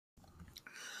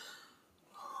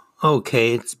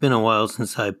Okay, it's been a while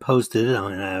since I posted it,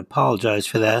 and I apologize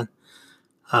for that.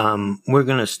 We're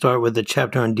going to start with the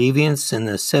chapter on Deviance. In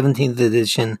the 17th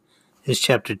edition is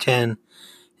chapter 10.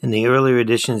 In the earlier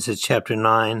editions, it's chapter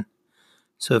 9.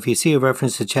 So if you see a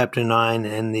reference to chapter 9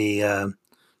 in the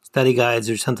study guides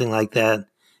or something like that,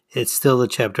 it's still the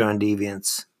chapter on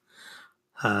Deviance.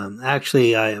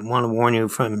 Actually, I want to warn you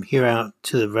from here out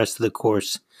to the rest of the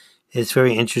course. It's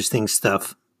very interesting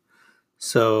stuff.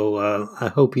 So I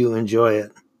hope you enjoy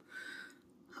it.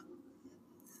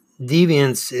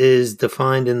 Deviance is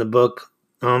defined in the book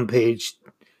on page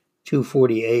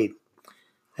 248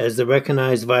 as the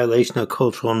recognized violation of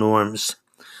cultural norms.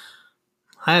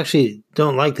 I actually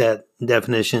don't like that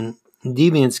definition.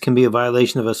 Deviance can be a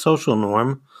violation of a social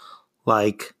norm,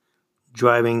 like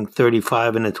driving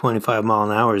 35 in a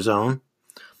 25-mile-an-hour zone,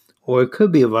 or it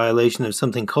could be a violation of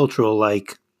something cultural,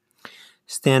 like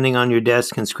standing on your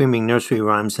desk and screaming nursery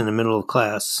rhymes in the middle of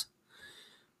class.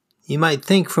 You might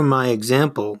think from my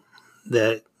example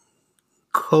that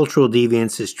cultural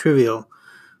deviance is trivial,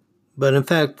 but in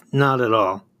fact, not at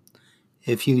all.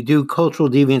 If you do cultural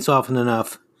deviance often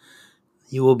enough,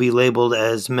 you will be labeled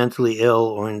as mentally ill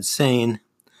or insane.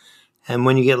 And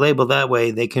when you get labeled that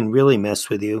way, they can really mess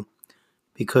with you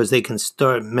because they can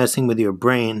start messing with your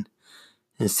brain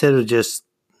instead of just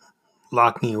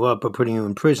locking you up or putting you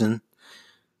in prison.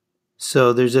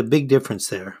 So there's a big difference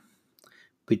there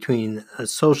between a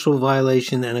social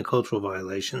violation and a cultural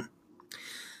violation.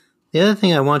 The other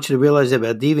thing I want you to realize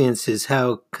about deviance is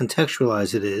how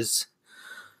contextualized it is.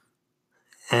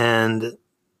 And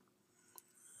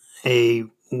a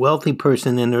wealthy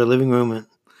person in their living room at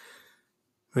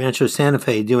Rancho Santa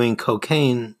Fe doing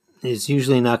cocaine is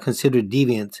usually not considered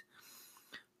deviant,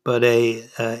 but a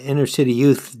inner city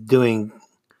youth doing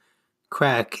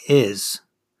crack is.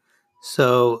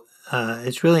 So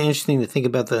it's really interesting to think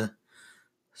about the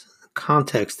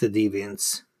context of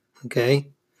deviance. Okay?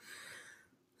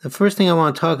 The first thing I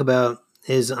want to talk about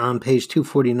is on page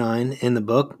 249 in the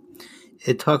book.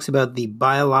 It talks about the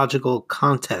biological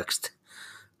context.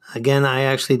 Again, I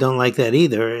actually don't like that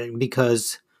either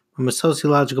because from a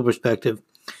sociological perspective,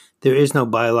 there is no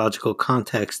biological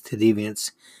context to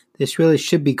deviance. This really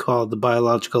should be called the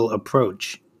biological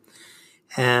approach.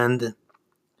 And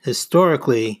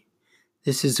historically,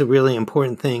 this is a really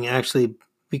important thing, actually,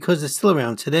 because it's still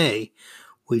around today.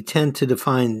 We tend to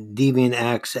define deviant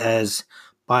acts as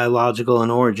biological in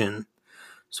origin.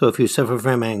 So if you suffer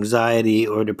from anxiety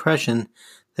or depression,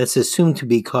 that's assumed to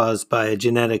be caused by a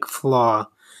genetic flaw,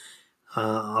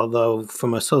 although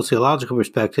from a sociological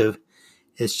perspective,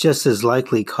 it's just as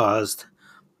likely caused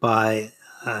by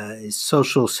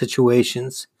social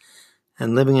situations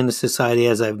and living in a society,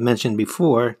 as I've mentioned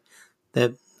before,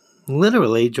 that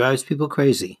literally drives people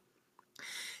crazy.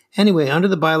 Anyway, under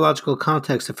the biological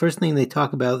context, the first thing they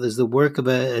talk about is the work of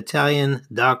an Italian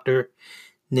doctor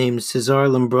named Cesare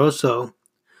Lombroso,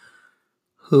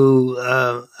 who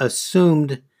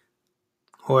assumed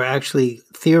or actually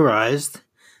theorized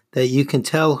that you can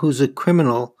tell who's a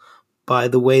criminal by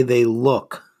the way they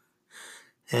look.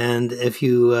 And if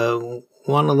you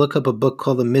want to look up a book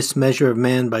called The Mismeasure of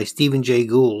Man by Stephen Jay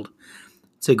Gould,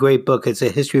 it's a great book. It's a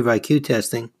history of IQ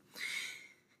testing.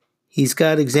 He's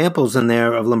got examples in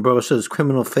there of Lombroso's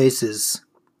criminal faces.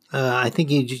 I think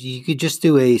you could just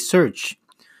do a search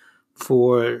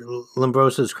for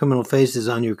Lombroso's criminal faces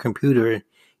on your computer.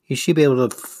 You should be able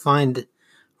to find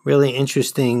really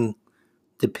interesting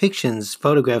depictions,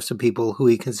 photographs of people who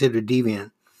he considered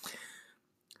deviant.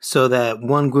 So that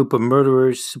one group of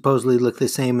murderers supposedly look the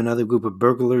same, another group of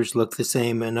burglars look the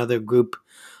same, another group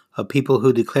of people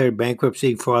who declared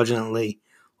bankruptcy fraudulently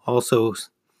also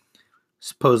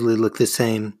supposedly look the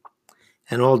same,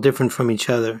 and all different from each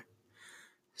other.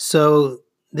 So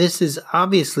this is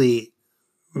obviously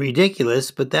ridiculous,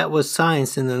 but that was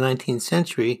science in the 19th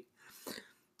century.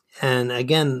 And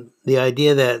again, the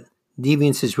idea that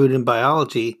deviance is rooted in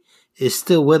biology is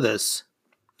still with us.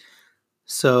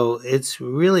 So it's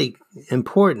really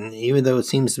important, even though it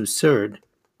seems absurd.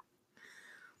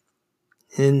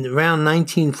 In around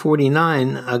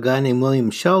 1949, a guy named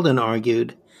William Sheldon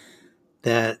argued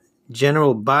that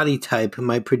general body type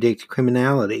might predict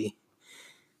criminality.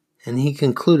 And he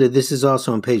concluded, this is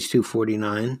also on page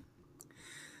 249,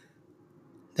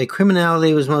 that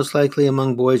criminality was most likely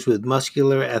among boys with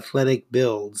muscular, athletic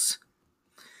builds.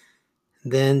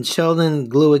 Then Sheldon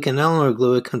Glueck and Eleanor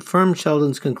Glueck confirmed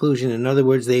Sheldon's conclusion. In other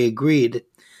words, they agreed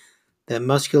that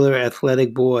muscular,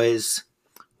 athletic boys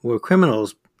were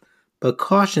criminals, but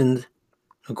cautioned,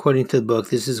 according to the book,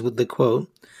 this is the quote,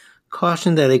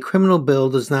 cautioned that a criminal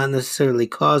build does not necessarily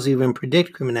cause or even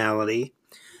predict criminality,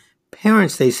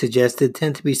 Parents, they suggested,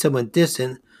 tend to be somewhat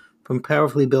distant from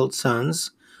powerfully built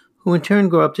sons, who in turn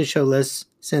grow up to show less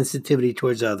sensitivity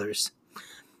towards others.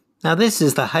 Now, this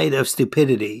is the height of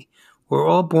stupidity. We're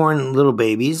all born little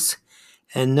babies,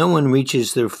 and no one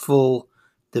reaches their full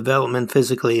development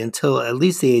physically until at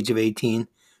least the age of 18,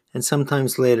 and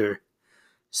sometimes later.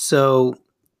 So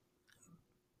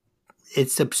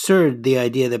it's absurd, the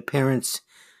idea that parents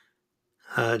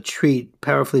treat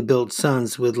powerfully built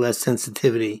sons with less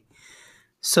sensitivity.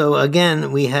 So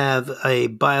again, we have a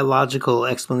biological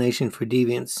explanation for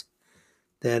deviance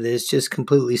that is just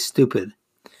completely stupid.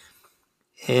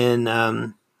 In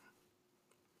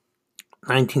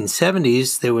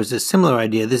 1970s, there was a similar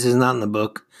idea. This is not in the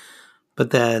book,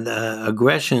 but that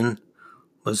aggression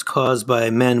was caused by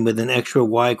men with an extra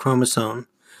Y chromosome.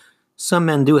 Some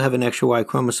men do have an extra Y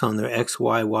chromosome. They're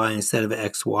XYY instead of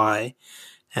XY.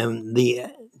 And the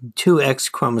two X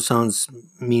chromosomes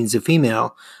means a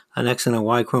female. An X and a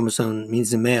Y chromosome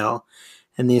means a male.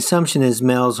 And the assumption is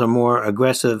males are more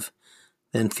aggressive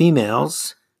than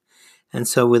females. And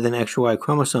so with an extra Y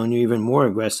chromosome, you're even more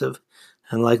aggressive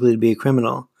and likely to be a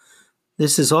criminal.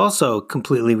 This is also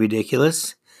completely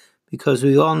ridiculous because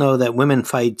we all know that women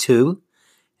fight too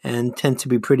and tend to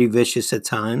be pretty vicious at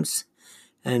times.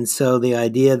 And so the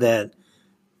idea that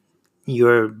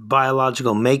your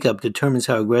biological makeup determines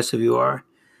how aggressive you are,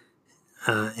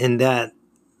 in that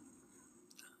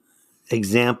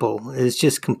example, is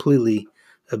just completely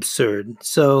absurd.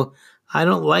 So I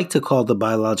don't like to call the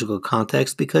biological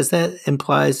context because that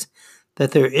implies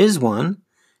that there is one.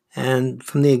 And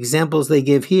from the examples they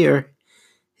give here,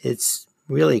 it's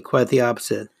really quite the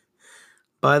opposite.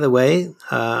 By the way,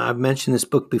 I've mentioned this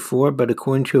book before, but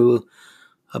according to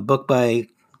a book by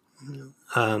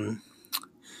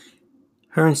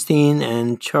Herrnstein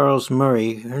and Charles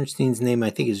Murray, Herrnstein's name I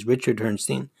think is Richard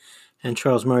Herrnstein, and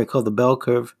Charles Murray, called the bell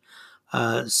curve,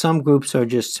 some groups are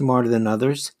just smarter than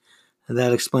others, and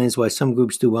that explains why some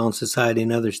groups do well in society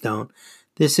and others don't.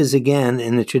 This is, again,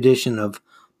 in the tradition of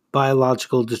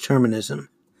biological determinism.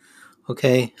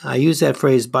 Okay, I use that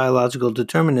phrase, biological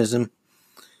determinism,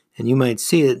 and you might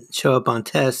see it show up on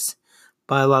tests.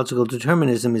 Biological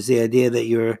determinism is the idea that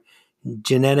your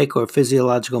genetic or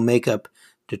physiological makeup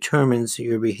determines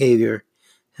your behavior,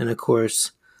 and of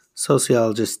course,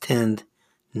 sociologists tend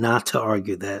not to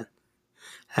argue that.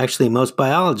 Actually, most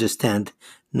biologists tend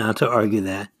not to argue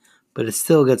that, but it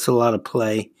still gets a lot of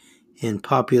play in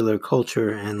popular culture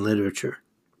and literature.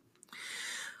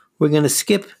 We're going to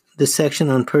skip the section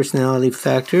on personality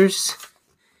factors,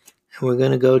 and we're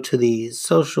going to go to the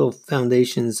social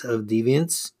foundations of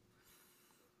deviance.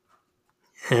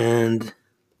 And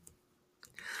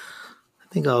I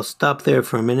think I'll stop there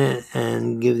for a minute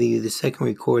and give you the second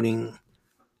recording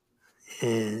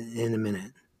in a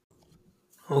minute.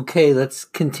 Okay, let's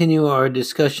continue our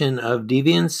discussion of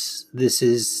deviance. This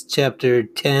is chapter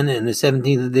 10 in the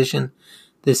 17th edition.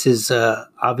 This is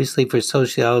obviously for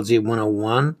Sociology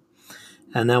 101.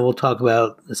 And now we'll talk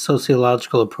about the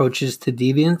sociological approaches to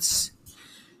deviance.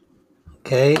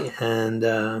 Okay,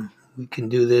 and we can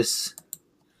do this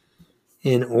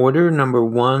in order. Number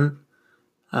one,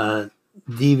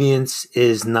 deviance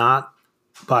is not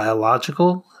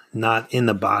biological, not in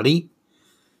the body.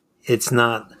 It's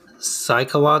not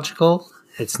psychological.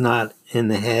 It's not in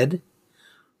the head.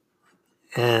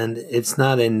 And it's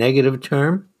not a negative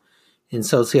term. In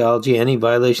sociology, any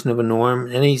violation of a norm,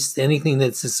 anything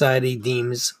that society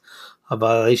deems a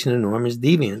violation of a norm is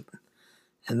deviant.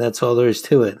 And that's all there is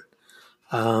to it.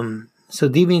 So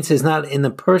deviance is not in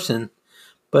the person,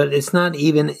 but it's not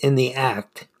even in the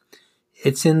act.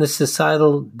 It's in the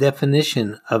societal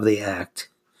definition of the act.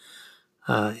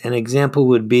 An example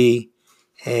would be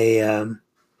a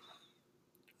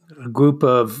group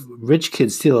of rich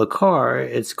kids steal a car.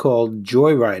 It's called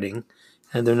joyriding,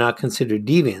 and they're not considered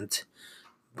deviant.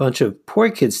 A bunch of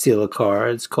poor kids steal a car.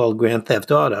 It's called grand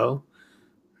theft auto,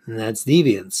 and that's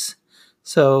deviance.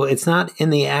 So it's not in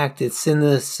the act. It's in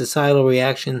the societal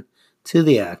reaction to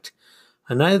the act.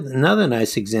 Another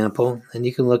nice example, and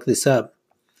you can look this up.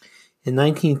 In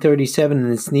 1937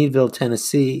 in Sneedville,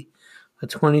 Tennessee, a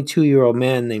 22-year-old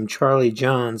man named Charlie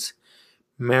Johns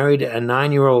married a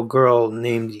 9-year-old girl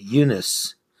named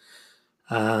Eunice.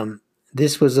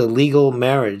 This was a legal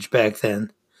marriage back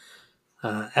then.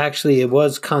 Actually, it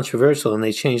was controversial, and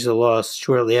they changed the law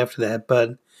shortly after that.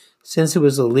 But since it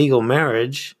was a legal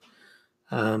marriage,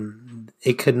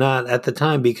 it could not, at the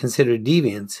time, be considered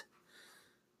deviant.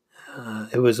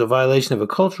 It was a violation of a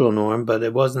cultural norm, but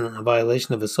it wasn't a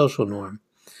violation of a social norm.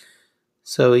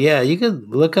 So, yeah, you could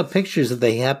look up pictures of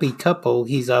the happy couple.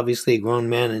 He's obviously a grown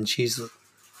man, and she's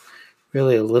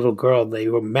really a little girl. They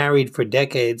were married for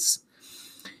decades,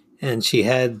 And she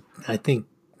had, I think,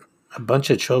 a bunch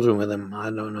of children with him.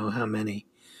 I don't know how many.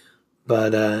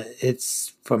 But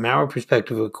it's, from our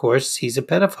perspective, of course, he's a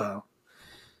pedophile.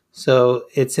 So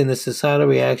it's in the societal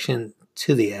reaction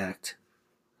to the act.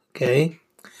 Okay?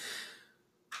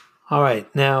 All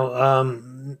right. Now,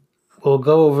 we'll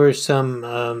go over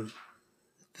the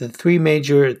three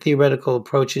major theoretical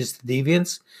approaches to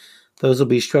deviance. Those will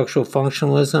be structural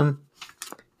functionalism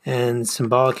and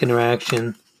symbolic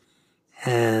interaction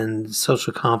and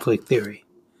social conflict theory.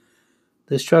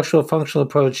 The structural functional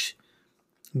approach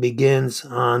begins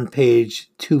on page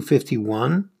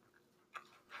 251.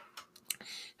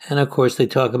 And of course, they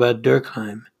talk about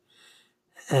Durkheim.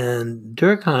 And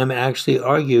Durkheim actually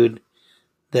argued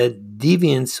that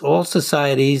deviance, all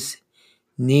societies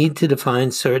need to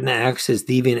define certain acts as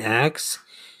deviant acts,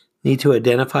 need to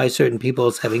identify certain people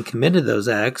as having committed those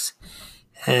acts,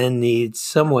 and need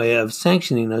some way of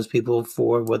sanctioning those people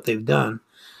for what they've done.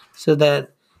 So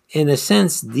that, in a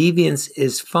sense, deviance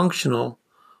is functional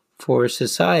for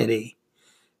society.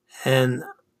 And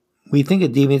we think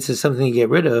of deviance as something to get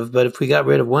rid of, but if we got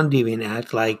rid of one deviant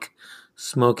act, like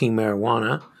smoking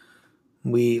marijuana,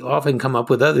 we often come up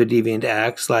with other deviant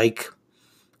acts, like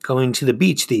going to the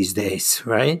beach these days,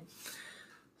 right?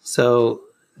 So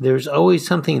there's always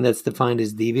something that's defined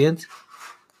as deviant,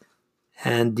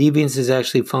 and deviance is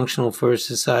actually functional for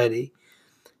society.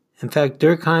 In fact,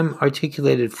 Durkheim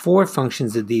articulated 4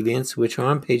 functions of deviance, which are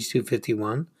on page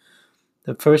 251.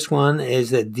 The first one is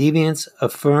that deviance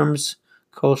affirms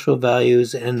cultural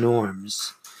values and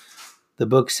norms. The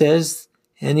book says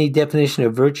any definition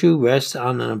of virtue rests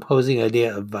on an opposing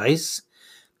idea of vice.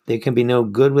 There can be no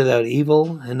good without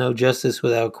evil and no justice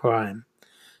without crime.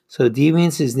 So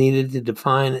deviance is needed to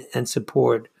define and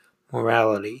support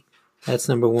morality. That's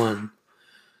number 1.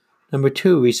 Number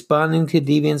 2, responding to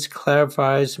deviance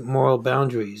clarifies moral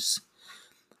boundaries.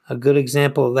 A good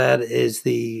example of that is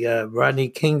the Rodney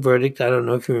King verdict. I don't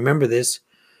know if you remember this.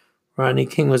 Rodney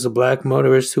King was a black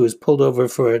motorist who was pulled over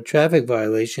for a traffic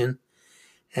violation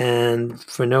and,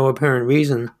 for no apparent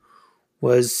reason,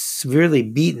 was severely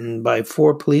beaten by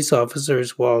 4 police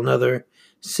officers while another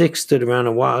 6 stood around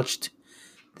and watched.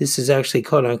 This is actually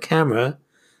caught on camera.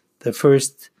 The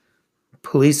first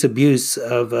police abuse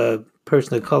of a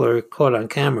person of color caught on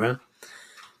camera.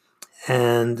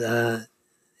 And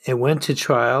it went to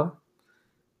trial.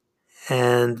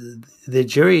 And the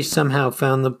jury somehow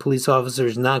found the police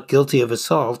officers not guilty of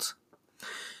assault.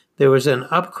 There was an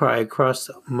upcry across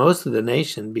most of the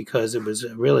nation because it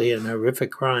was really an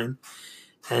horrific crime.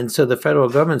 And so the federal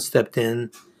government stepped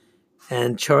in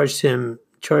and charged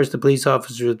the police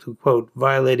officer with, quote,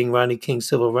 violating Rodney King's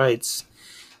civil rights.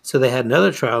 So they had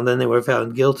another trial, and then they were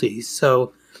found guilty.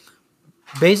 So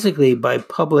basically, by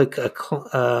public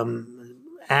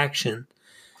action,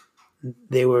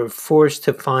 they were forced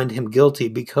to find him guilty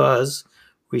because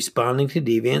responding to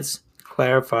deviance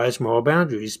clarifies moral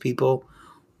boundaries. People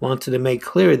wanted to make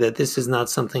clear that this is not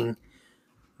something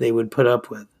they would put up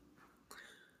with.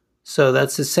 So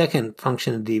that's the second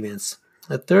function of deviance.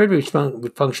 The third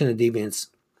function of deviance,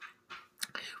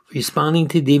 responding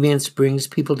to deviance brings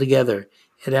people together.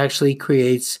 It actually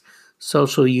creates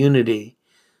social unity.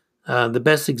 The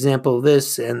best example of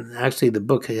this, and actually the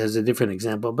book has a different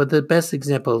example, but the best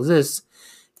example of this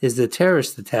is the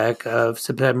terrorist attack of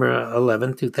September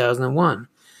 11, 2001.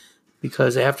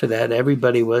 Because after that,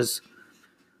 everybody was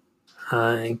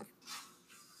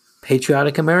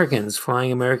patriotic Americans,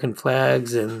 flying American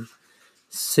flags and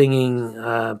singing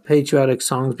patriotic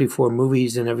songs before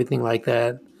movies and everything like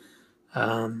that.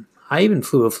 I even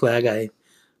flew a flag.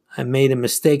 I made a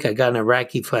mistake. I got an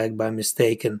Iraqi flag by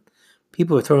mistake, and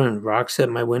people were throwing rocks at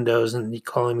my windows and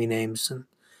calling me names. And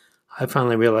I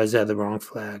finally realized I had the wrong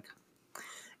flag.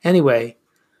 Anyway,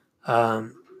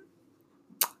 and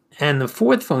the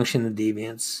fourth function of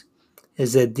deviance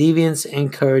is that deviance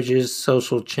encourages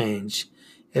social change.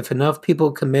 If enough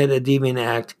people commit a deviant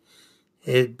act,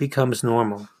 it becomes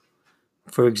normal.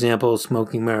 For example,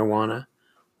 smoking marijuana,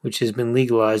 which has been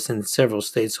legalized in several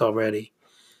states already.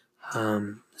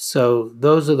 So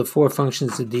those are the 4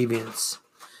 functions of deviance.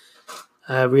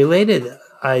 A related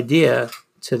idea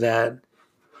to that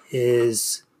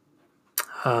is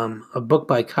a book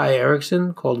by Kai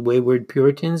Erikson called Wayward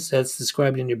Puritans. That's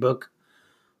described in your book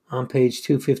on page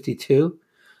 252.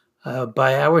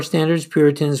 By our standards,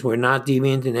 Puritans were not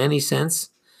deviant in any sense,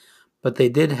 but they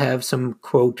did have some,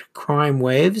 quote, crime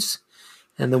waves,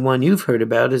 and the one you've heard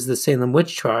about is the Salem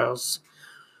witch trials.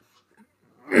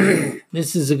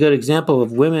 This is a good example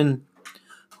of women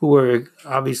who were,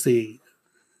 obviously,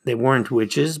 they weren't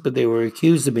witches, but they were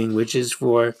accused of being witches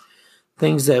for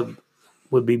things that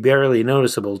would be barely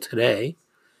noticeable today.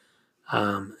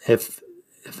 if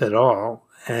at all,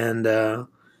 and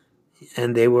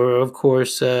they were, of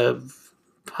course,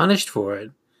 punished for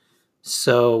it.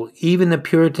 So even the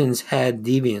Puritans had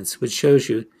deviance, which shows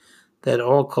you that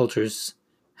all cultures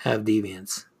have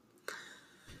deviance.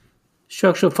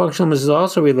 Structural functionalism is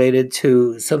also related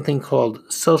to something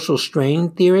called social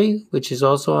strain theory, which is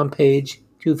also on page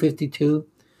 252.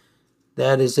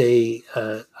 That is a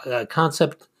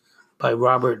concept by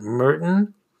Robert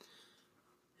Merton.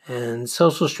 And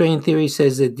social strain theory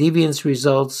says that deviance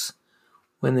results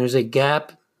when there's a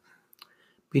gap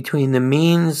between the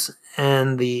means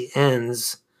and the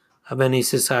ends of any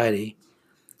society.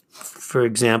 For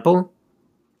example,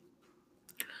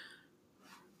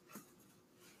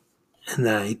 and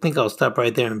I think I'll stop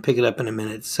right there and pick it up in a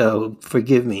minute, so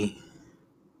forgive me.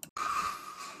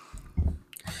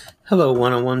 Hello,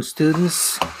 101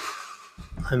 students.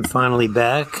 I'm finally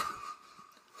back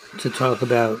to talk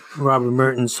about Robert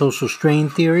Merton's social strain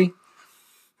theory.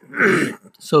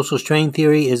 Social strain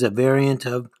theory is a variant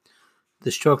of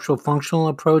the structural functional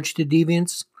approach to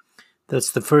deviance.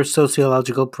 That's the first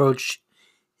sociological approach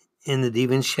in the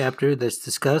deviance chapter that's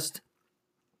discussed.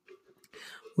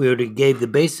 We already gave the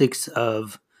basics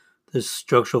of the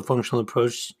structural functional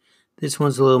approach. This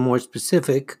one's a little more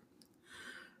specific.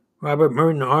 Robert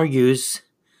Merton argues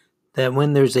that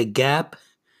when there's a gap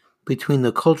between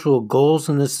the cultural goals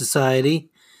in the society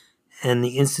and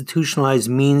the institutionalized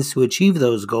means to achieve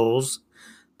those goals,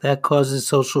 that causes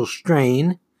social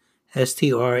strain,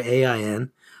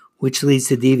 strain, which leads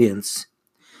to deviance.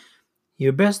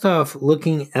 You're best off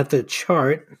looking at the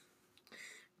chart,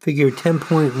 figure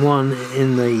 10.1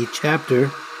 in the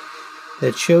chapter,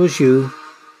 that shows you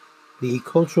the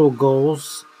cultural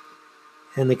goals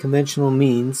and the conventional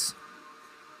means.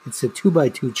 It's a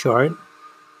 2x2 chart.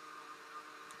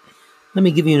 Let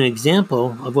me give you an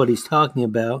example of what he's talking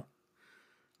about.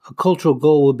 A cultural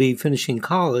goal would be finishing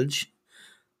college.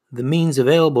 The means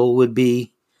available would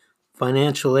be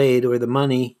financial aid or the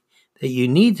money that you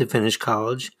need to finish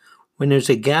college. When there's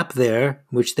a gap there,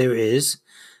 which there is,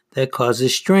 that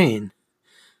causes strain.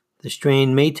 The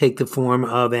strain may take the form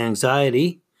of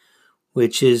anxiety,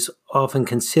 which is often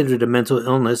considered a mental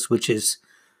illness, which is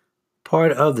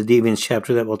part of the deviance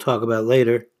chapter that we'll talk about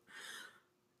later.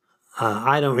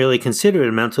 I don't really consider it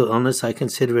a mental illness. I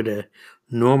consider it a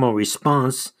normal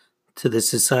response to the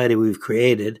society we've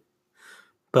created.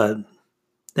 But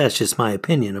that's just my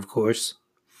opinion, of course.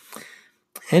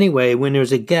 Anyway, when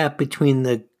there's a gap between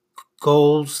the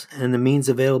goals and the means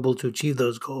available to achieve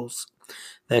those goals,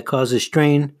 that causes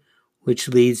strain, which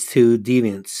leads to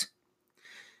deviance.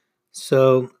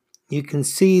 So you can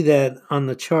see that on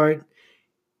the chart,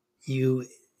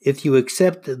 if you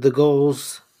accept the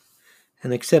goals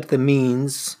and accept the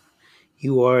means,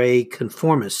 you are a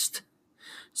conformist.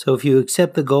 So if you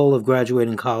accept the goal of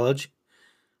graduating college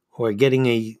or getting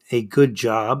a good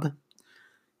job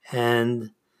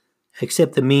and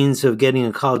accept the means of getting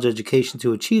a college education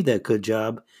to achieve that good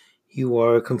job, you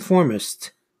are a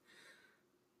conformist.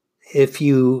 If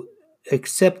you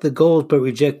accept the goals but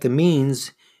reject the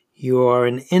means, you are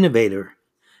an innovator.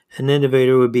 An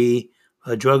innovator would be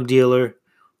a drug dealer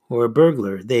or a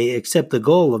burglar. They accept the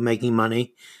goal of making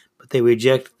money, but they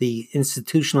reject the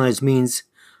institutionalized means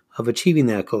of achieving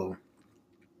that goal.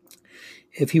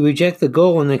 If you reject the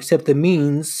goal and accept the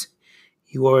means,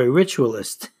 you are a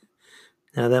ritualist.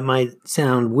 Now that might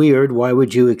sound weird. Why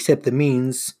would you accept the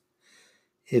means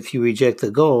if you reject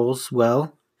the goals?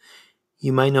 Well,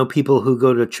 you might know people who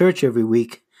go to church every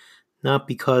week, not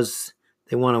because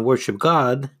they want to worship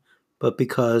God, but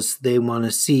because they want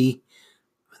to see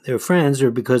their friends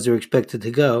or because they're expected to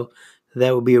go.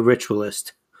 That would be a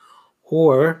ritualist.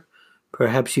 Or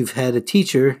perhaps you've had a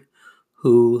teacher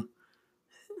who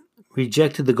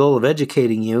rejected the goal of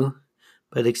educating you,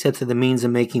 but accepted the means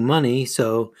of making money,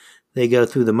 so they go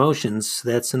through the motions.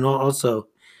 That's also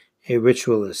a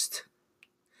ritualist.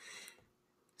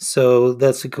 So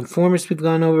that's a conformist we've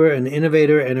gone over, an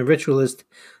innovator, and a ritualist.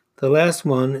 The last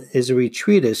one is a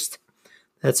retreatist.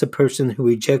 That's a person who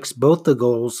rejects both the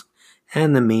goals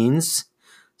and the means.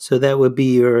 So that would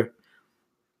be your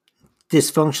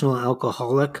dysfunctional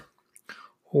alcoholic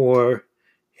or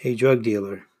a drug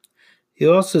dealer.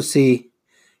 You also see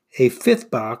a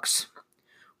fifth box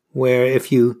where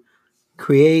if you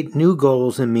create new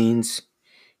goals and means,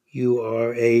 you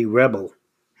are a rebel.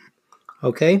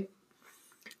 Okay?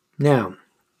 Now,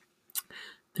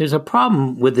 there's a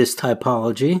problem with this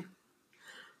typology.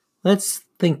 Let's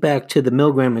think back to the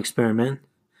Milgram experiment.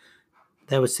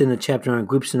 That was in the chapter on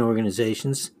groups and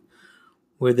organizations,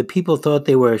 where the people thought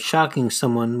they were shocking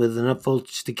someone with enough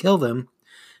voltage to kill them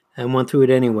and went through it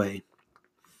anyway.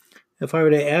 if I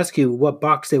were to ask you what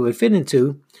box they would fit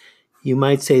into, you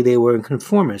might say they were a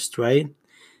conformist, right?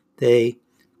 They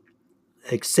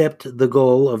accept the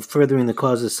goal of furthering the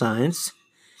cause of science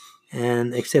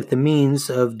and accept the means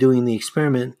of doing the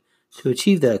experiment to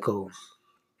achieve that goal.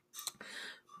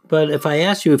 But if I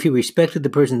asked you if you respected the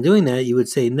person doing that, you would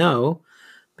say no,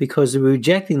 because they're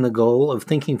rejecting the goal of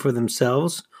thinking for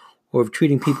themselves or of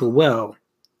treating people well.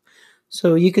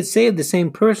 So you could say of the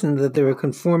same person that they're a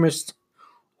conformist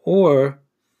or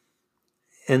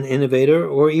an innovator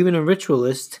or even a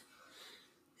ritualist.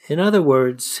 In other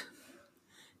words,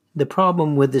 the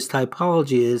problem with this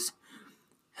typology is,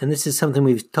 and this is something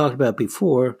we've talked about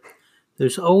before,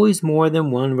 there's always more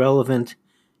than one relevant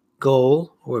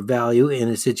goal or value in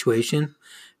a situation,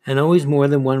 and always more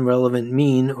than one relevant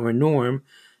mean or norm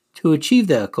to achieve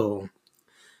that goal.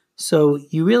 So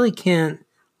you really can't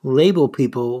label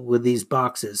people with these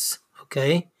boxes,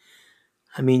 okay?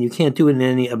 I mean, you can't do it in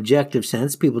any objective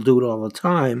sense. People do it all the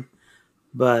time,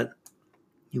 but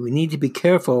you need to be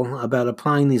careful about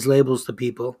applying these labels to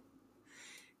people.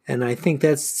 And I think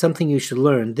that's something you should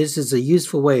learn. This is a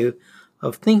useful way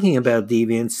of thinking about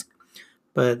deviance,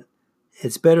 but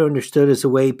it's better understood as a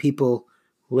way people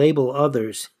label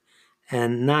others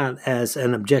and not as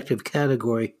an objective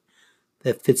category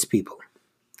that fits people.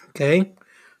 Okay?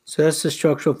 So that's the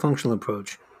structural functional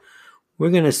approach. We're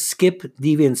going to skip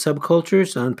deviant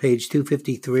subcultures on page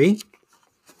 253,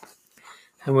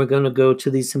 and we're going to go to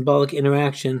the symbolic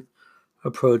interaction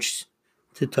approach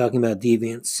to talking about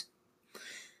deviance.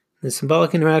 The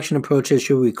symbolic interaction approach, as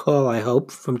you'll recall, I hope,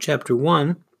 from chapter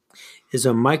 1, is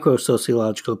a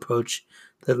micro-sociological approach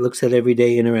that looks at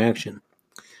everyday interaction.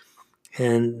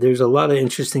 And there's a lot of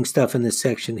interesting stuff in this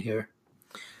section here.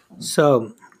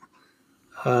 So,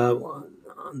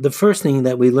 the first thing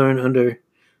that we learn under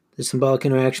the symbolic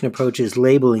interaction approach is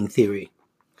labeling theory.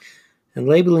 And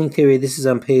labeling theory, this is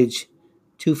on page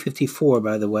 254,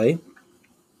 by the way.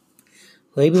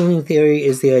 Labeling theory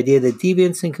is the idea that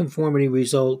deviance and conformity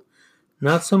result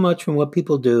not so much from what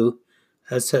people do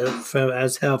as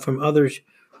how from others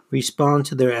respond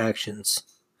to their actions.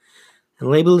 And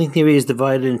labeling theory is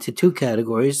divided into two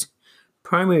categories: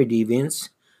 primary deviance,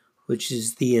 which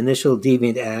is the initial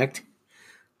deviant act.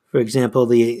 For example,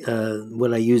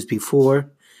 what I used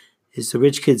before is the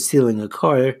rich kid stealing a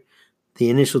car. The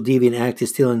initial deviant act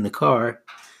is stealing the car.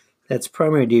 That's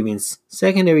primary deviance.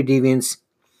 Secondary deviance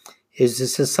is the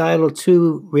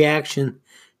societal reaction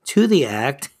to the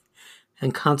act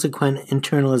and consequent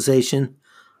internalization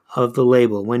of the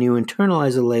label. When you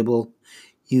internalize a label,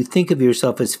 you think of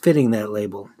yourself as fitting that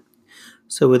label.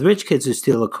 So with rich kids who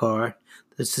steal a car,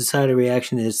 the societal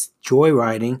reaction is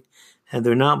joyriding, and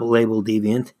they're not labeled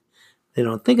deviant. They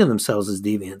don't think of themselves as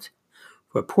deviant.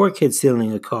 For a poor kid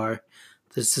stealing a car,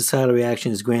 the societal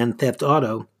reaction is grand theft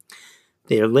auto.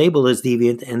 They are labeled as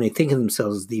deviant, and they think of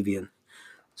themselves as deviant.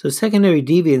 So secondary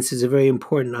deviance is a very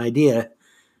important idea,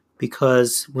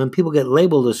 because when people get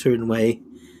labeled a certain way,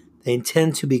 they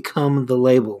tend to become the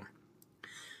label.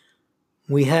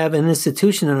 We have an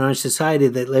institution in our society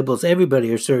that labels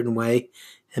everybody a certain way,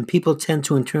 and people tend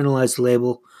to internalize the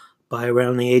label by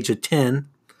around the age of 10,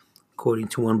 according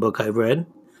to one book I've read.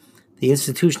 The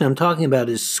institution I'm talking about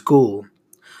is school.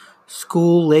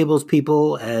 School labels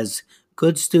people as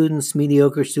good students,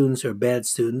 mediocre students, or bad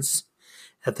students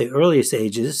at the earliest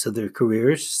ages of their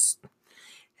careers,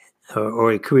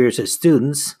 or careers as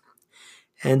students,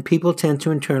 and people tend to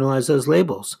internalize those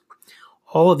labels.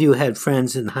 All of you had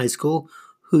friends in high school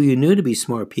who you knew to be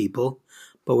smart people,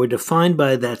 but were defined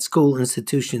by that school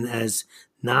institution as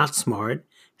not smart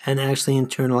and actually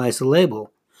internalized the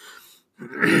label.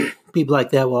 People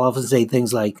like that will often say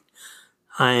things like,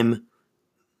 I'm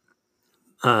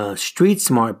street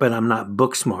smart, but I'm not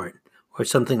book smart, or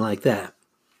something like that,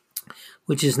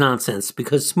 which is nonsense,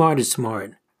 because smart is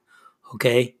smart,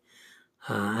 okay?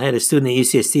 I had a student at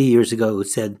UCSD years ago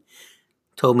who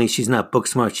told me she's not book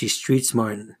smart, she's street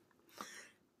smart.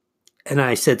 And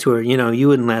I said to her, you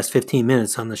wouldn't last 15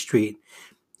 minutes on the street.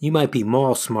 You might be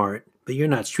mall smart, but you're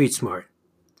not street smart.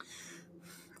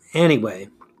 Anyway,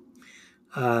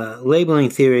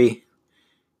 labeling theory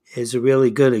is a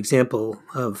really good example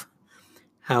of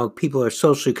how people are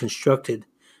socially constructed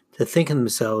to think of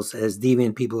themselves as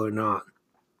deviant people or not.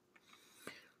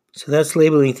 So that's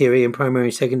labeling theory and primary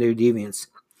and secondary deviance.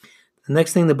 The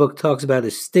next thing the book talks about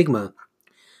is stigma.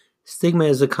 Stigma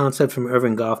is a concept from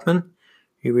Erving Goffman.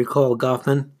 You recall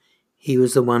Goffman, he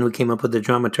was the one who came up with the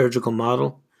dramaturgical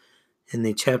model in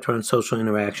the chapter on social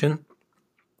interaction.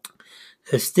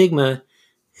 A stigma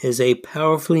is a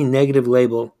powerfully negative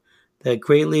label that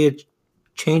greatly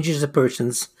changes a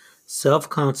person's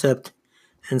self-concept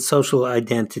and social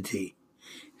identity.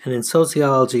 And in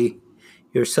sociology,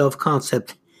 your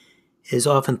self-concept is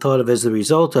often thought of as the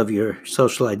result of your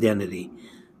social identity,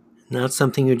 not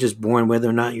something you're just born with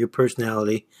or not your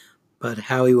personality, but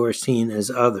how you are seen as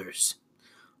others.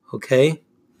 Okay?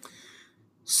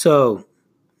 So,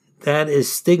 that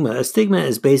is stigma. A stigma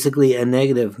is basically a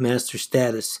negative master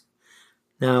status.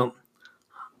 Now,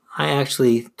 I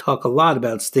actually talk a lot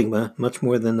about stigma, much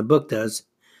more than the book does,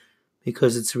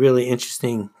 because it's a really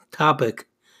interesting topic.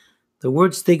 The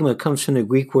word stigma comes from the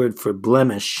Greek word for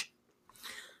blemish.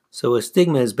 So a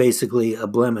stigma is basically a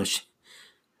blemish.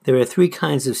 There are three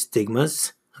kinds of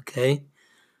stigmas, okay?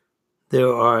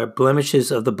 There are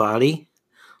blemishes of the body,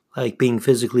 like being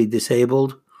physically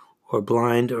disabled or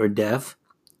blind or deaf,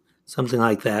 something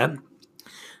like that.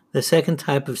 The second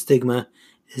type of stigma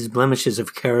is blemishes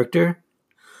of character.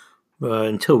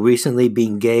 Until recently,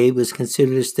 being gay was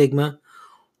considered a stigma,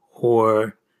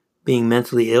 or being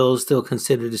mentally ill is still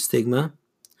considered a stigma,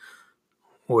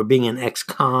 or being an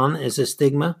ex-con is a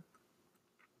stigma.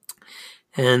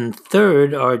 And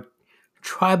third are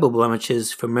tribal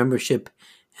blemishes for membership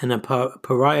in a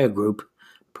pariah group.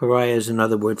 Pariah is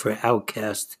another word for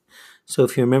outcast. So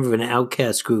if you're a member of an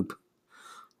outcast group,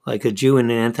 like a Jew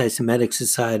in an anti-Semitic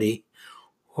society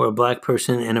or a black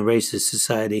person in a racist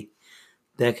society,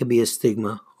 that could be a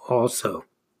stigma also.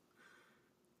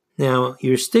 Now,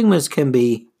 your stigmas can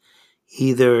be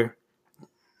either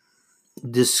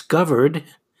discovered,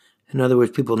 in other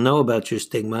words, people know about your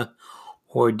stigma,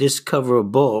 or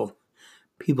discoverable.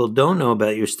 People don't know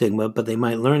about your stigma, but they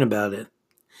might learn about it.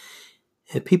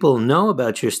 If people know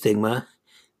about your stigma,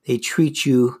 they treat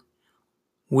you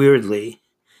weirdly.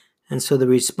 And so the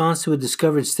response to a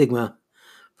discovered stigma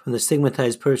from the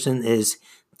stigmatized person is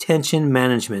tension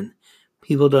management.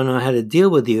 People don't know how to deal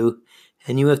with you,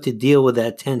 and you have to deal with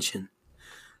that tension.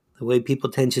 The way people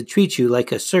tend to treat you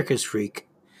like a circus freak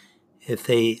if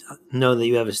they know that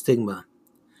you have a stigma.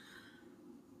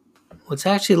 What's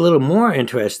actually a little more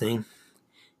interesting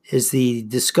is the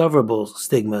discoverable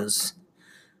stigmas,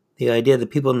 the idea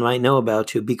that people might know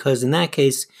about you, because in that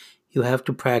case, you have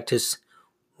to practice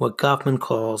what Goffman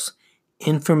calls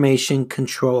information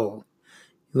control.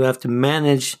 You have to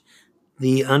manage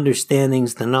the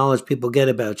understandings, the knowledge people get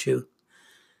about you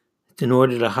in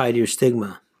order to hide your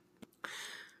stigma.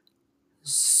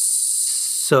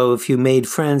 So if you made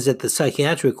friends at the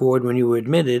psychiatric ward when you were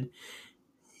admitted,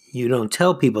 you don't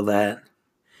tell people that.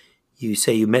 You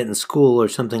say you met in school or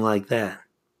something like that.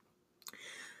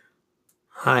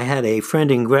 I had a friend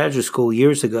in graduate school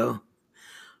years ago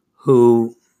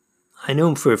who I knew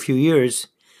him for a few years,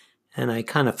 and I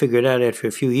kind of figured out after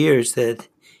a few years that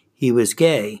he was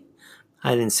gay.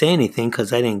 I didn't say anything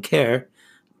because I didn't care,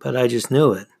 but I just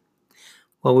knew it.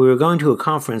 Well, we were going to a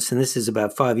conference, and this is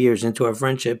about 5 years into our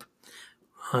friendship,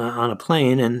 on a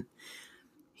plane, and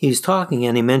he was talking,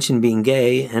 and he mentioned being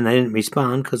gay, and I didn't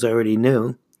respond because I already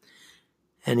knew.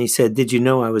 And he said, "Did you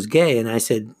know I was gay?" And I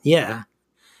said, "Yeah."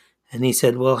 And he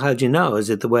said, "Well, how'd you know? Is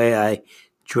it the way I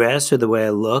dress or the way I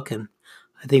look?" And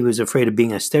I think he was afraid of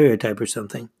being a stereotype or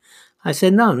something. I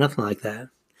said, "No, nothing like that."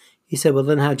 He said, "Well,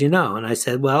 then how'd you know?" And I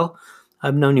said, "Well,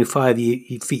 I've known you 5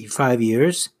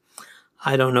 years.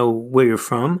 I don't know where you're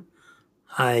from.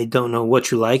 I don't know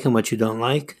what you like and what you don't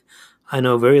like. I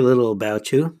know very little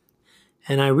about you.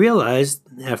 And I realized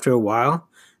after a while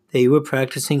that you were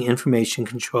practicing information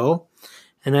control.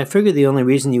 And I figured the only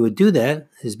reason you would do that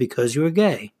is because you were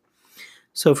gay.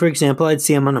 So, for example, I'd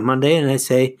see him on a Monday and I'd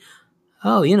say,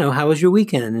 "Oh, how was your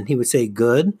weekend?" And he would say,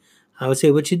 "Good." I would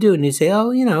say, "What'd you do?" And he'd say,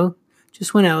 "Oh,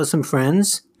 just went out with some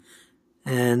friends."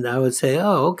 And I would say,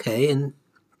 "Oh, okay. And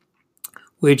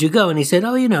where'd you go?" And he said,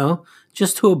 "Oh,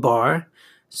 just to a bar."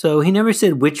 So he never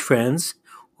said which friends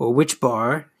or which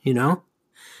bar,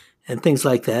 and things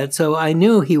like that. So I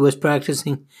knew he was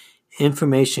practicing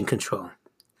information control.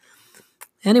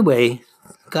 Anyway,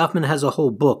 Goffman has a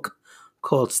whole book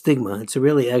called Stigma. It's a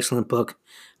really excellent book.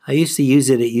 I used to use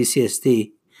it at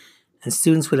UCSD, and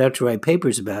students would have to write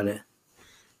papers about it.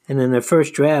 And in their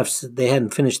first drafts, they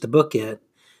hadn't finished the book yet.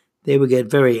 They would get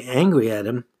very angry at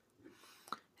him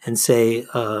and say,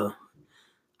 "Oh,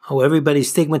 everybody's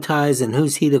stigmatized, and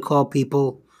who's he to call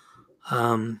people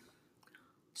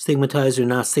stigmatized or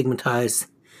not stigmatized?"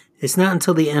 It's not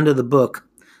until the end of the book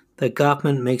that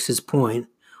Goffman makes his point,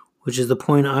 which is the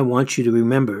point I want you to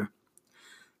remember,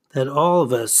 that all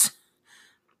of us,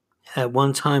 at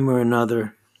one time or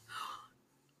another,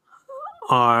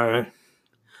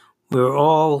 we're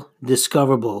all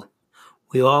discoverable.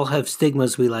 We all have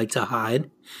stigmas we like to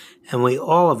hide, and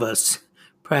all of us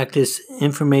practice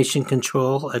information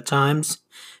control at times,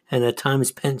 and at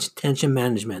times tension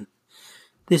management.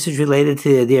 This is related to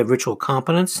the idea of ritual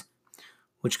competence,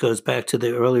 which goes back to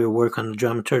the earlier work on the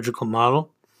dramaturgical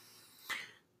model.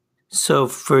 So,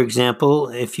 for example,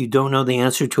 if you don't know the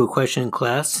answer to a question in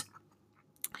class,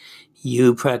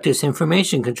 you practice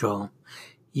information control.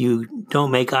 You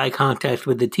don't make eye contact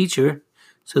with the teacher,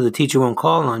 so the teacher won't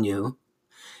call on you.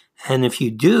 And if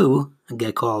you do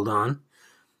get called on,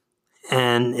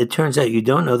 and it turns out you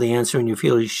don't know the answer and you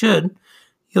feel you should,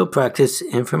 you'll practice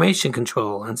information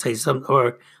control and say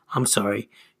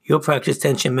you'll practice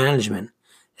tension management.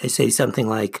 They say something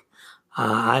like,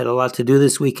 I had a lot to do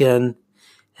this weekend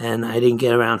and I didn't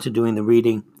get around to doing the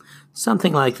reading.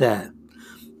 Something like that.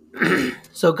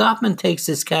 So Goffman takes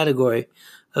this category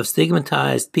of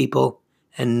stigmatized people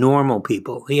and normal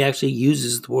people. He actually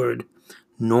uses the word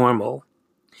normal.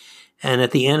 And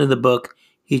at the end of the book,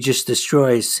 he just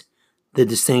destroys the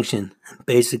distinction and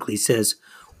basically says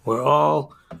we're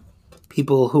all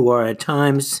people who are at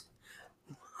times,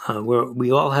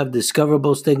 we all have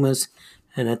discoverable stigmas,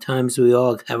 and at times we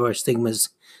all have our stigmas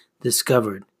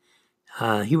discovered.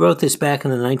 He wrote this back in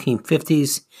the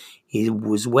 1950s. He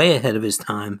was way ahead of his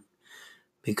time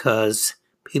because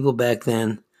people back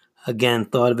then, again,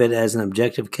 thought of it as an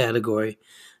objective category,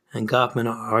 and Goffman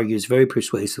argues very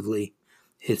persuasively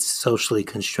it's socially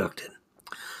constructed.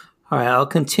 All right, I'll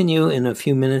continue in a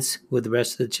few minutes with the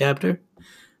rest of the chapter.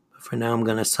 But for now, I'm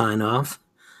going to sign off.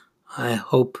 I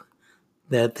hope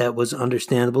that was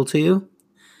understandable to you,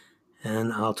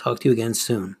 and I'll talk to you again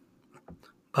soon.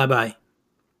 Bye-bye.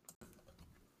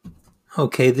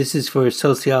 Okay, this is for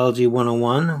Sociology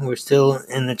 101. We're still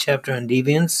in the chapter on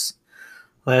deviance.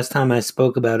 Last time I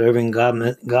spoke about Irving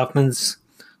Goffman's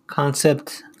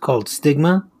concept called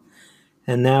stigma,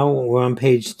 and now we're on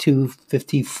page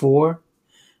 254.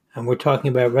 And we're talking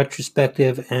about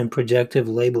retrospective and projective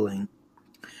labeling.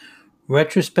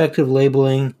 Retrospective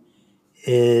labeling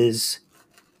is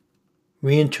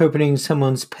reinterpreting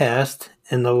someone's past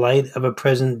in the light of a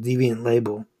present deviant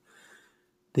label.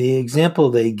 The example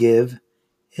they give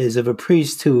is of a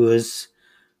priest who was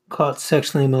caught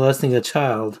sexually molesting a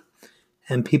child,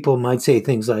 and people might say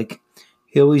things like,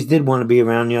 he always did want to be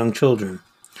around young children.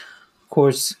 Of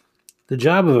course, the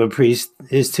job of a priest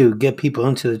is to get people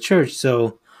into the church,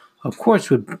 so of course,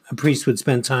 a priest would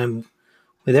spend time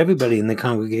with everybody in the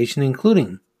congregation,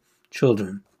 including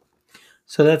children.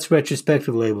 So that's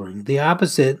retrospective labeling. The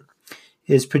opposite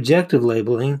is projective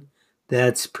labeling.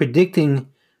 That's predicting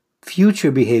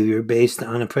future behavior based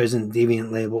on a present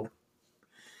deviant label.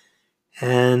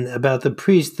 And about the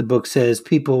priest, the book says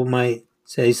people might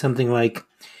say something like,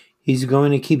 he's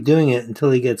going to keep doing it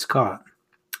until he gets caught.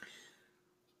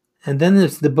 And then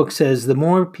the book says the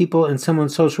more people in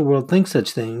someone's social world think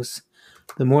such things,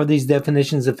 the more these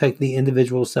definitions affect the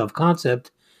individual's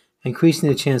self-concept, increasing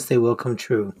the chance they will come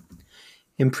true.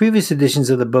 In previous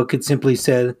editions of the book, it simply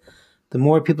said, the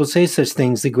more people say such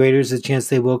things, the greater is the chance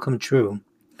they will come true.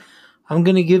 I'm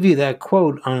going to give you that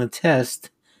quote on a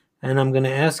test, and I'm going to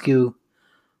ask you,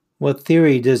 what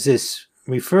theory does this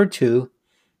refer to?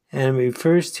 And it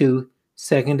refers to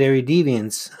secondary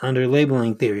deviance under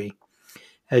labeling theory.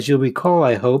 As you'll recall,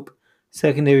 I hope,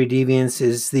 secondary deviance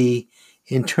is the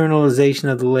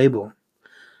internalization of the label.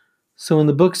 So when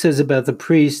the book says about the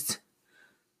priest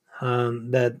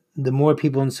that the more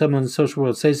people in someone's social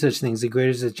world say such things, the greater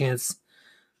is the chance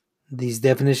these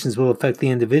definitions will affect the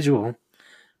individual,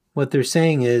 what they're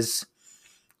saying is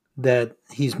that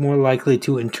he's more likely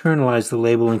to internalize the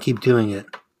label and keep doing it.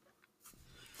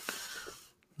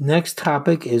 Next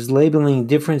topic is labeling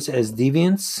difference as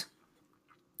deviance,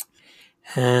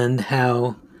 and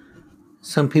how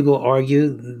some people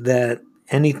argue that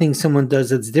anything someone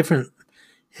does that's different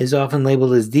is often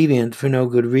labeled as deviant for no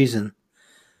good reason.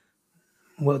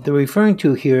 What they're referring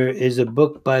to here is a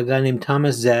book by a guy named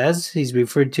Thomas Szasz. He's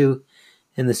referred to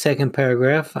in the second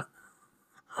paragraph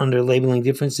under labeling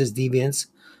difference as deviance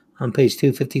on page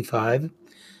 255.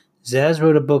 Szasz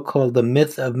wrote a book called The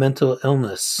Myth of Mental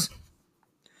Illness.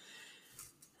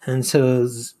 And so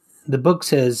the book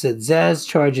says that Szasz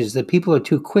charges that people are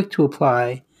too quick to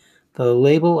apply the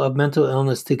label of mental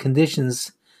illness to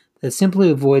conditions that simply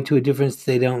avoid to a difference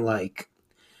they don't like.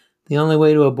 The only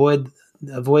way to avoid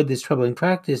this troubling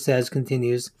practice, Szasz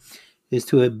continues, is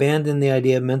to abandon the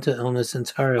idea of mental illness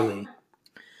entirely.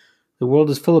 The world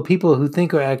is full of people who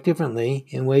think or act differently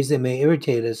in ways that may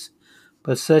irritate us,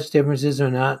 but such differences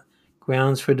are not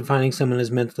grounds for defining someone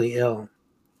as mentally ill.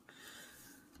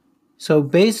 So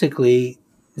basically,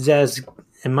 Szasz,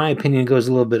 in my opinion, goes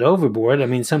a little bit overboard. I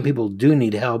mean, some people do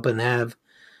need help and have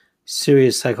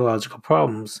serious psychological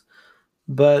problems.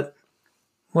 But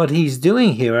what he's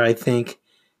doing here, I think,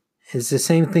 is the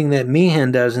same thing that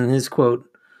Meehan does in his quote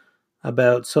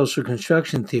about social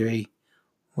construction theory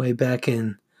way back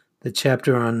in the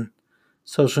chapter on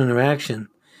social interaction.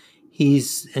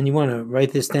 And you want to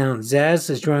write this down, Zaz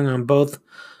is drawing on both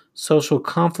social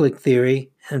conflict theory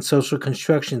and social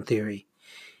construction theory.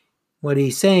 What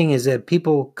he's saying is that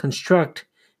people construct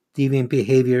deviant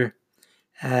behavior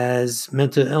as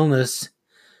mental illness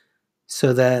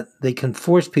so that they can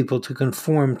force people to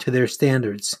conform to their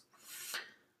standards.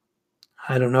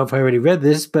 I don't know if I already read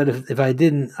this, but if I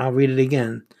didn't, I'll read it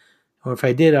again. Or if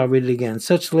I did, I'll read it again.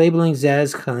 Such labeling,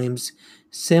 Zaz claims,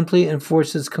 simply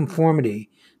enforces conformity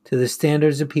to the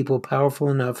standards of people powerful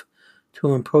enough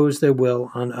to impose their will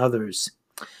on others.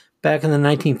 Back in the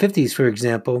 1950s, for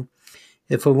example,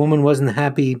 if a woman wasn't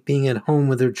happy being at home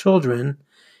with her children,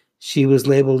 she was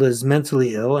labeled as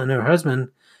mentally ill, and her husband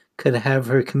could have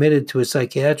her committed to a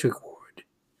psychiatric ward.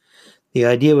 The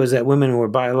idea was that women were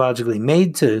biologically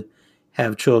made to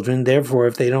have children, therefore,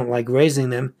 if they don't like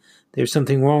raising them, there's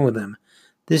something wrong with them.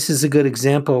 This is a good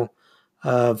example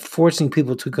of forcing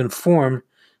people to conform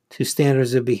to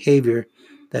standards of behavior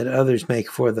that others make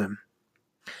for them.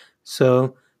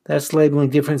 So that's labeling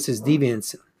difference as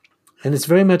deviance. And it's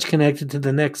very much connected to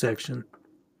the next section,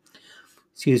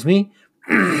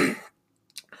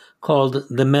 called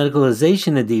the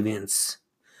medicalization of deviance.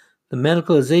 The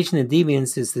medicalization of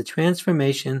deviance is the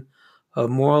transformation of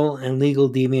moral and legal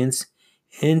deviance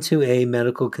into a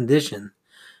medical condition.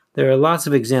 There are lots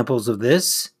of examples of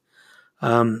this.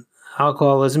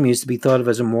 Alcoholism used to be thought of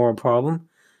as a moral problem.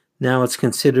 Now it's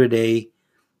considered a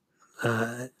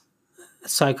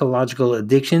psychological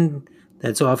addiction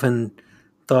that's often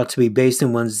thought to be based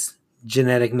in one's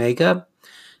genetic makeup.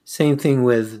 Same thing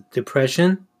with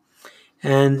depression.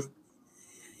 And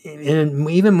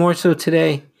even more so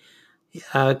today,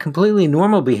 completely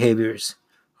normal behaviors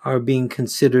are being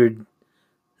considered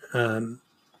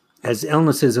as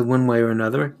illnesses of one way or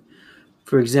another.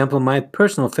 For example, my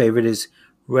personal favorite is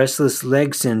restless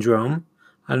leg syndrome.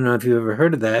 I don't know if you've ever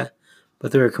heard of that,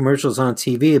 but there are commercials on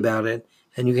TV about it,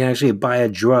 and you can actually buy a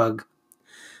drug.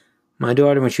 My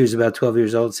daughter, when she was about 12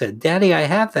 years old, said, "Daddy, I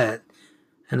have that."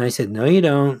 And I said, "No, you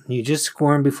don't. You just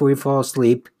squirm before you fall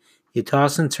asleep. You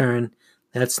toss and turn.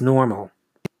 That's normal."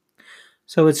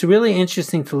 So it's really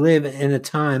interesting to live in a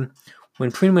time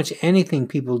when pretty much anything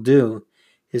people do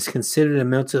is considered a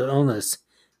mental illness,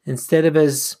 instead of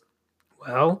as,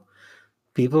 well,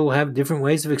 people have different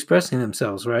ways of expressing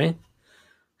themselves, right?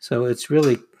 So it's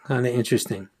really kind of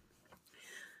interesting.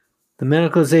 The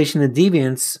medicalization of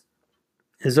deviance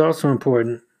is also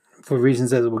important for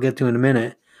reasons that we'll get to in a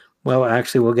minute. Well,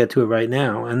 actually, we'll get to it right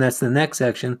now. And that's the next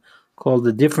section, called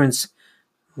the difference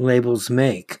labels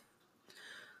make.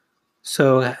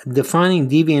 So defining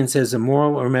deviance as a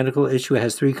moral or medical issue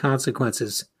has three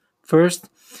consequences. First,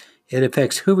 it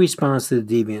affects who responds to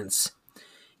the deviance.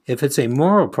 If it's a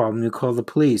moral problem, you call the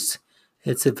police.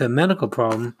 If a medical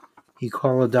problem, you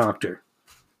call a doctor.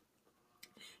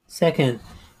 Second,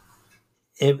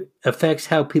 it affects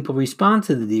how people respond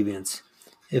to the deviance.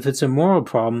 If it's a moral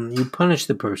problem, you punish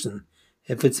the person.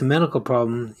 If it's a medical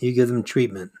problem, you give them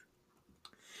treatment.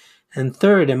 And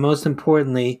third, and most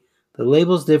importantly, the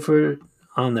labels differ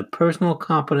on the personal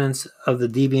competence of the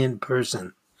deviant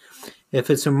person. If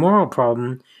it's a moral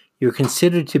problem, you're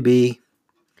considered to be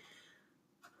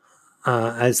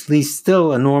at least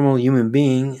still a normal human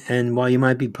being, and while you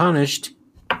might be punished,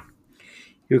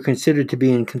 you're considered to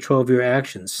be in control of your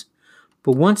actions.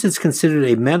 But once it's considered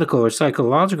a medical or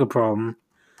psychological problem,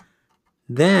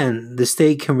 then the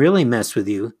state can really mess with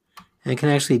you and can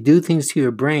actually do things to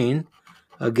your brain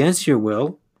against your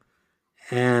will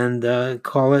and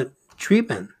call it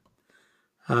treatment.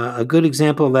 A good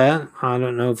example of that, I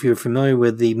don't know if you're familiar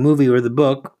with the movie or the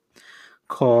book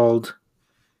called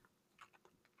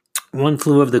One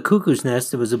Flew Over the Cuckoo's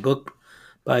Nest. It was a book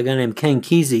by a guy named Ken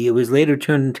Kesey. It was later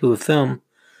turned into a film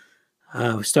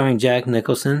starring Jack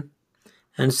Nicholson.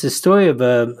 And it's the story of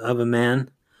a man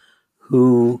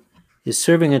who is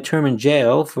serving a term in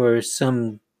jail for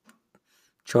some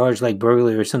charge like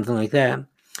burglary or something like that,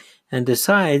 and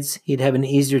decides he'd have an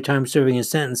easier time serving his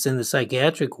sentence in the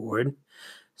psychiatric ward.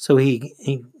 So he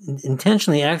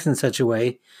intentionally acts in such a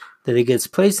way that he gets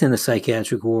placed in a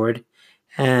psychiatric ward,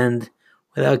 and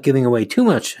without giving away too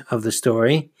much of the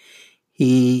story,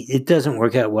 it doesn't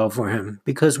work out well for him,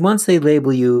 because once they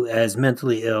label you as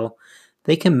mentally ill,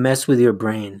 they can mess with your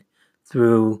brain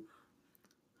through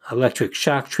electric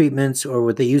shock treatments, or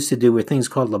what they used to do were things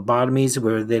called lobotomies,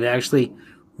 where they'd actually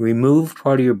remove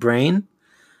part of your brain.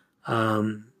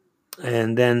 And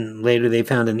then later they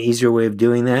found an easier way of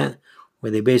doing that,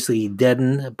 where they basically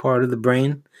deaden a part of the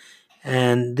brain.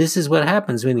 And this is what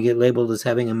happens when you get labeled as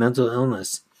having a mental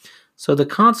illness. So the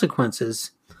consequences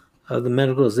of the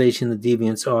medicalization of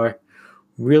deviance are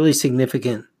really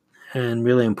significant and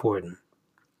really important.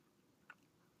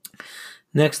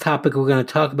 Next topic we're going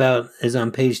to talk about is on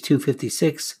page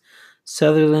 256,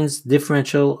 Sutherland's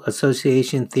differential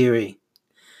association theory.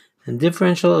 And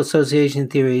differential association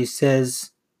theory says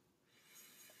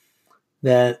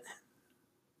that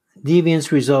deviance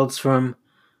results from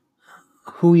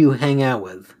who you hang out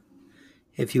with.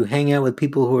 If you hang out with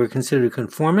people who are considered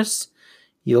conformists,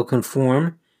 you'll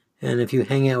conform. And if you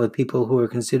hang out with people who are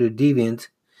considered deviant,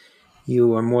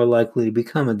 you are more likely to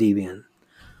become a deviant.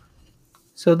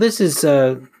 So this is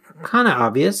kind of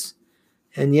obvious,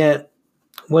 and yet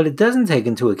what it doesn't take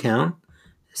into account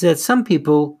is that some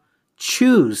people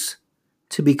choose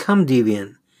to become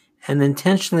deviant and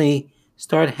intentionally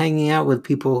start hanging out with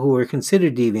people who are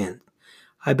considered deviant.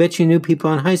 I bet you knew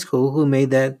people in high school who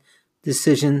made that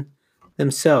decision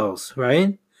themselves,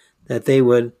 right? That they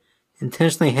would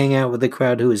intentionally hang out with a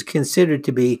crowd who is considered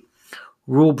to be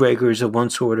rule breakers of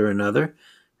one sort or another,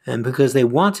 and because they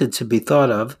wanted to be thought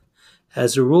of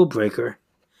as a rule breaker.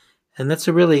 And that's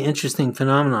a really interesting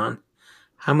phenomenon.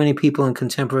 How many people in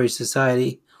contemporary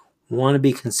society want to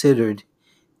be considered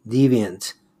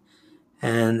deviant?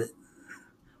 And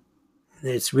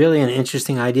it's really an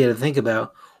interesting idea to think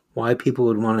about why people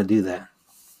would want to do that.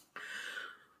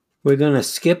 We're going to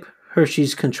skip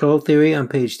Hershey's control theory on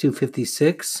page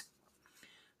 256.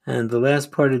 And the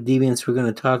last part of deviance we're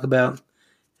going to talk about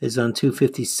is on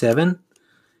 257.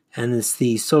 And it's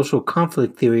the social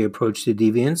conflict theory approach to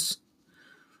deviance,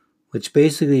 which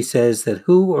basically says that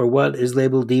who or what is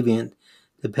labeled deviant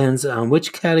depends on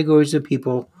which categories of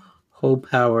people hold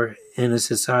power in a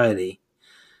society.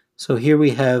 So here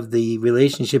we have the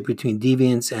relationship between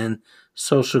deviance and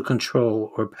social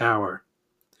control or power.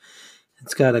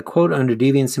 It's got a quote under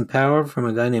deviance and power from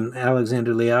a guy named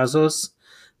Alexander Liazos,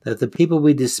 that the people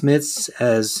we dismiss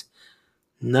as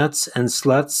nuts and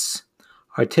sluts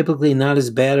are typically not as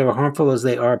bad or harmful as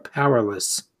they are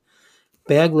powerless.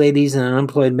 Bag ladies and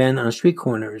unemployed men on street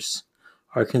corners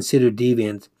are considered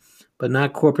deviant, but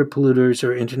not corporate polluters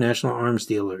or international arms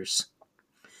dealers.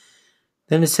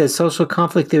 Then it says social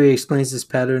conflict theory explains this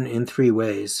pattern in three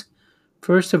ways.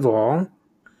 First of all,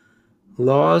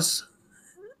 laws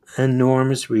and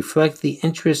norms reflect the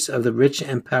interests of the rich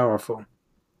and powerful.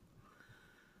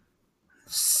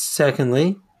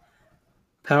 Secondly,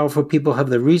 powerful people have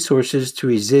the resources to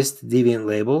resist deviant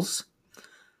labels.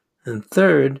 And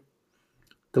third,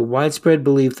 the widespread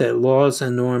belief that laws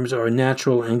and norms are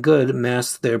natural and good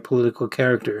masks their political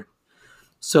character.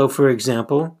 So, for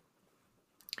example,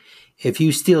 if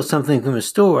you steal something from a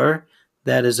store,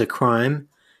 that is a crime,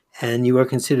 and you are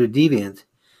considered deviant.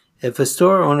 If a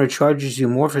store owner charges you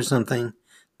more for something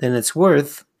than it's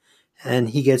worth, and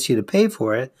he gets you to pay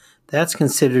for it, that's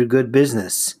considered good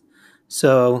business.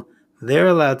 So they're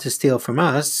allowed to steal from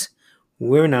us,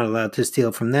 we're not allowed to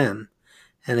steal from them.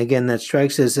 And again, that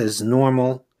strikes us as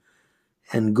normal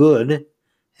and good,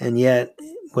 and yet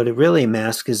what it really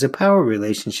masks is a power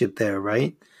relationship there,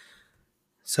 right?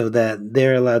 So that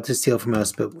they're allowed to steal from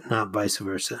us, but not vice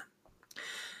versa.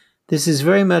 This is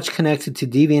very much connected to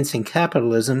deviance and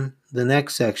capitalism, the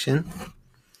next section.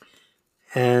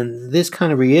 And this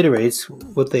kind of reiterates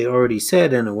what they already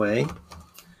said in a way.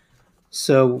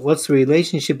 So what's the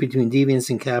relationship between deviance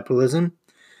and capitalism?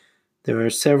 There are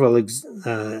several,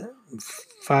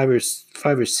 five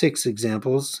or six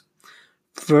examples.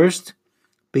 First,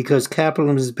 because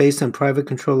capitalism is based on private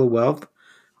control of wealth,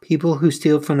 people who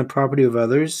steal from the property of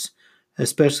others,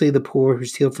 especially the poor who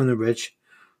steal from the rich,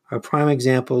 are prime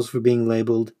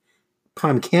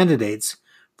candidates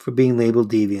for being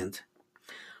labeled deviant.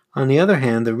 On the other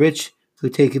hand, the rich who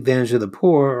take advantage of the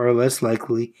poor are less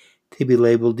likely to be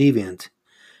labeled deviant.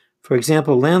 For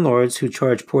example, landlords who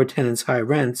charge poor tenants high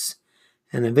rents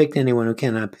and evict anyone who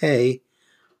cannot pay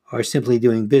are simply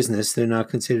doing business. They're not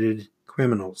considered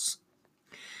criminals.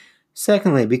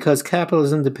 Secondly, because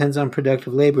capitalism depends on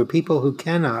productive labor, people who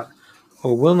cannot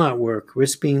or will not work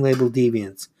risk being labeled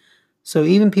deviants. So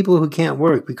even people who can't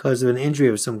work because of an injury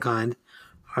of some kind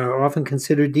are often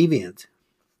considered deviant.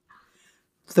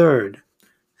 Third,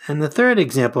 and the third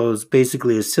example is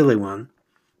basically a silly one,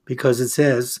 because it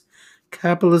says,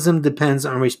 capitalism depends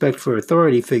on respect for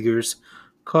authority figures,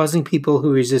 causing people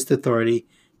who resist authority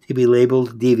to be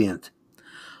labeled deviant.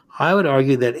 I would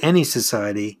argue that any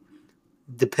society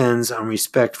depends on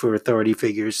respect for authority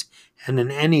figures, and in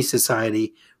any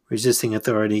society, resisting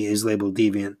authority is labeled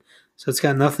deviant. So it's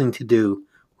got nothing to do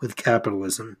with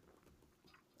capitalism.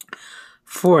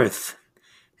 Fourth,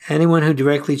 anyone who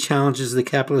directly challenges the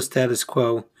capitalist status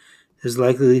quo is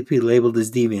likely to be labeled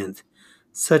as deviant.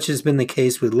 Such has been the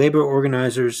case with labor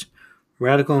organizers,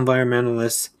 radical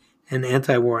environmentalists, and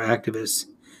anti-war activists.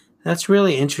 That's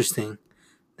really interesting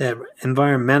that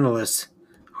environmentalists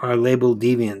are labeled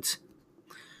deviant.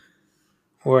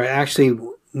 Or actually,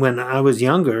 when I was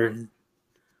younger,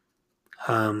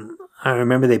 I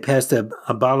remember they passed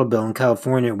a bottle bill in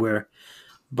California where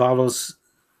bottles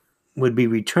would be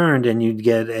returned and you'd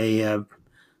get a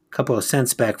couple of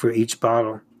cents back for each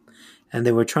bottle. And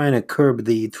they were trying to curb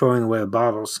the throwing away of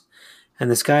bottles.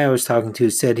 And this guy I was talking to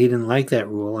said he didn't like that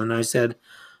rule. And I said,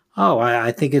 oh,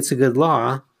 I think it's a good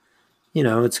law.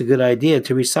 It's a good idea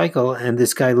to recycle. And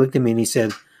this guy looked at me and he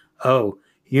said, oh,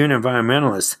 you're an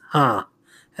environmentalist, huh?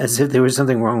 As if there was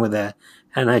something wrong with that.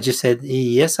 And I just said,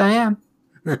 yes, I am.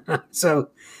 So,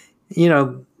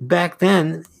 back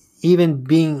then, even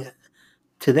being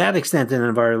to that extent an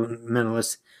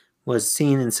environmentalist was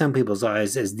seen in some people's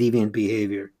eyes as deviant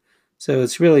behavior. So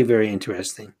it's really very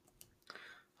interesting.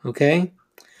 Okay?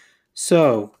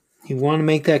 So you want to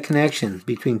make that connection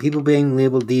between people being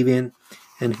labeled deviant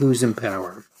and who's in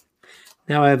power.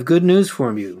 Now I have good news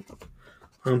for you.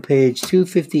 On page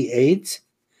 258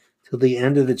 till the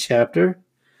end of the chapter,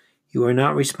 you are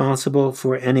not responsible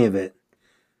for any of it.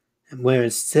 And where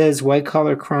it says white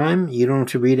collar crime, you don't have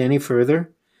to read any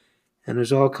further. And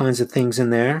there's all kinds of things in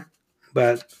there.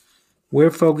 But we're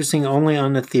focusing only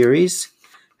on the theories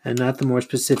and not the more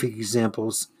specific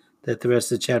examples that the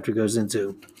rest of the chapter goes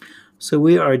into. So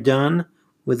we are done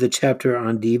with the chapter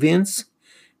on deviance,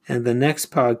 and the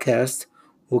next podcast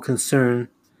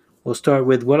will start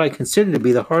with what I consider to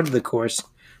be the heart of the course,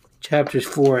 chapters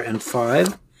 4 and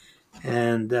 5,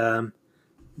 and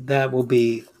that will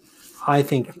be, I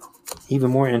think,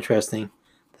 even more interesting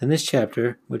than this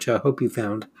chapter, which I hope you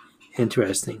found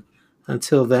interesting.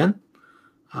 Until then,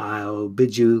 I'll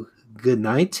bid you good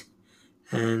night,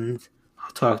 and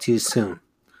I'll talk to you soon.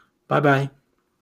 Bye-bye.